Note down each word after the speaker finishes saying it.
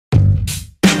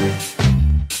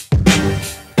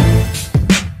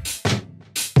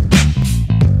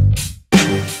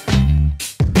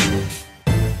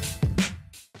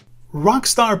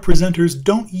Rockstar presenters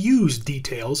don't use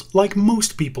details like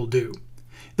most people do.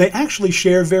 They actually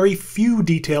share very few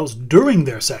details during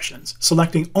their sessions,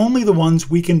 selecting only the ones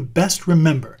we can best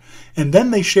remember, and then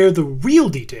they share the real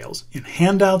details in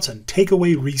handouts and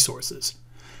takeaway resources.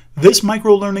 This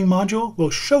microlearning module will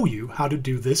show you how to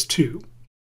do this too.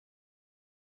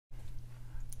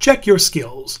 Check your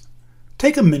skills.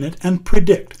 Take a minute and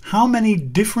predict how many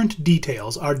different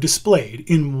details are displayed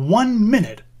in 1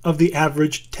 minute of the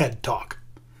average TED Talk.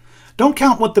 Don't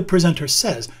count what the presenter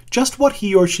says, just what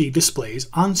he or she displays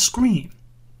on screen.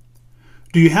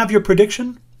 Do you have your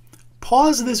prediction?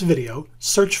 Pause this video,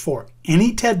 search for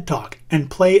any TED Talk,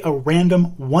 and play a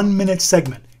random 1-minute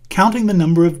segment, counting the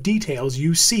number of details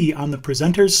you see on the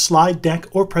presenter's slide deck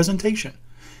or presentation.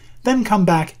 Then come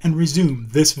back and resume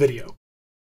this video.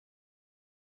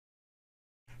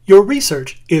 Your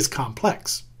research is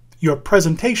complex. Your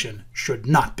presentation should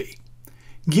not be.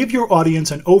 Give your audience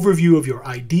an overview of your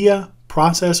idea,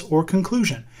 process, or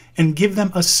conclusion, and give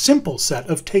them a simple set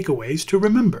of takeaways to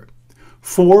remember.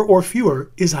 4 or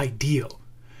fewer is ideal.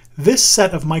 This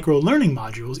set of microlearning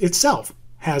modules itself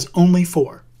has only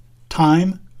 4: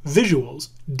 time, visuals,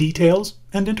 details,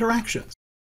 and interactions.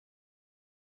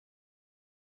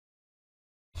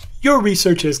 Your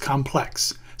research is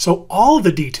complex, so all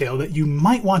the detail that you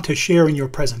might want to share in your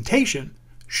presentation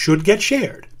should get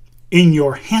shared in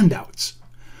your handouts.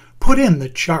 Put in the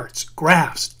charts,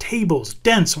 graphs, tables,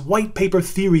 dense white paper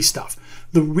theory stuff.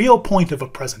 The real point of a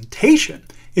presentation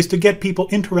is to get people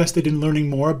interested in learning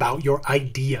more about your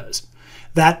ideas.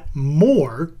 That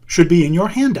more should be in your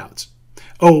handouts.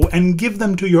 Oh, and give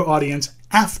them to your audience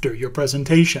after your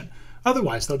presentation.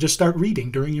 Otherwise, they'll just start reading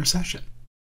during your session.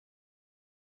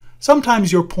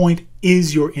 Sometimes your point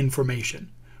is your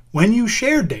information. When you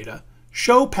share data,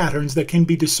 show patterns that can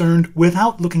be discerned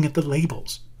without looking at the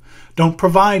labels. Don't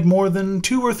provide more than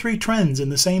 2 or 3 trends in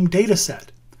the same data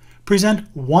set. Present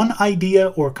one idea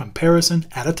or comparison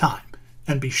at a time,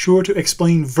 and be sure to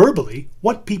explain verbally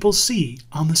what people see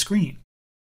on the screen.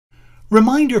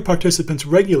 Remind your participants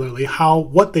regularly how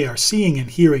what they are seeing and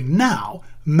hearing now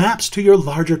maps to your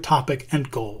larger topic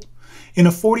and goal. In a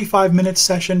 45-minute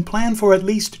session, plan for at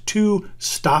least 2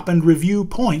 stop and review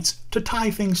points to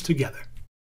tie things together.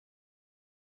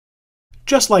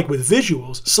 Just like with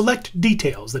visuals, select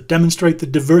details that demonstrate the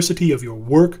diversity of your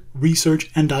work, research,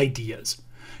 and ideas.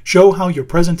 Show how your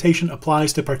presentation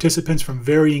applies to participants from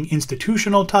varying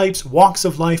institutional types, walks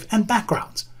of life, and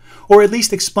backgrounds, or at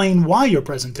least explain why your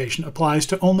presentation applies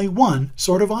to only one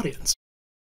sort of audience.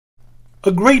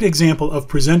 A great example of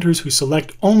presenters who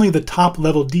select only the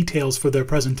top-level details for their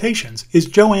presentations is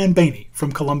Joanne Bainey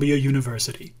from Columbia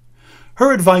University.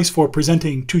 Her advice for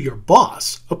presenting to your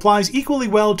boss applies equally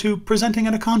well to presenting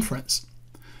at a conference.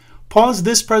 Pause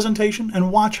this presentation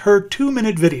and watch her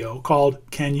 2-minute video called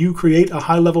 "Can You Create a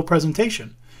High-Level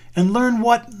Presentation?" and learn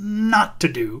what not to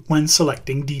do when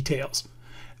selecting details.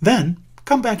 Then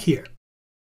come back here.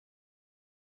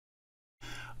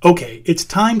 Okay, it's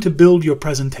time to build your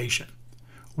presentation.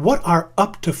 What are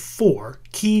up to 4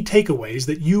 key takeaways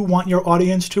that you want your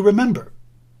audience to remember?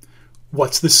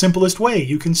 What's the simplest way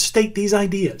you can state these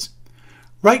ideas?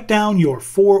 Write down your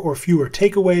 4 or fewer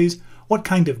takeaways, what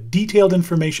kind of detailed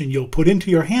information you'll put into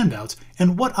your handouts,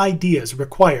 and what ideas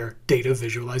require data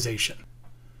visualization.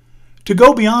 To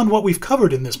go beyond what we've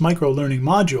covered in this microlearning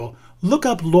module, look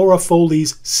up Laura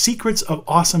Foley's Secrets of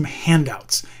Awesome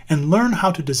Handouts and learn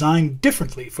how to design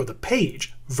differently for the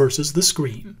page versus the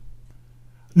screen.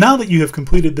 Now that you have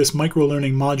completed this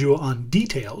microlearning module on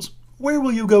details, where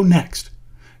will you go next?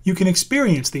 You can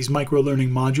experience these microlearning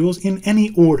modules in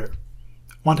any order.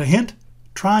 Want a hint?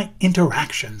 Try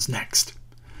interactions next.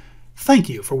 Thank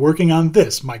you for working on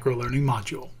this microlearning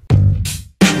module.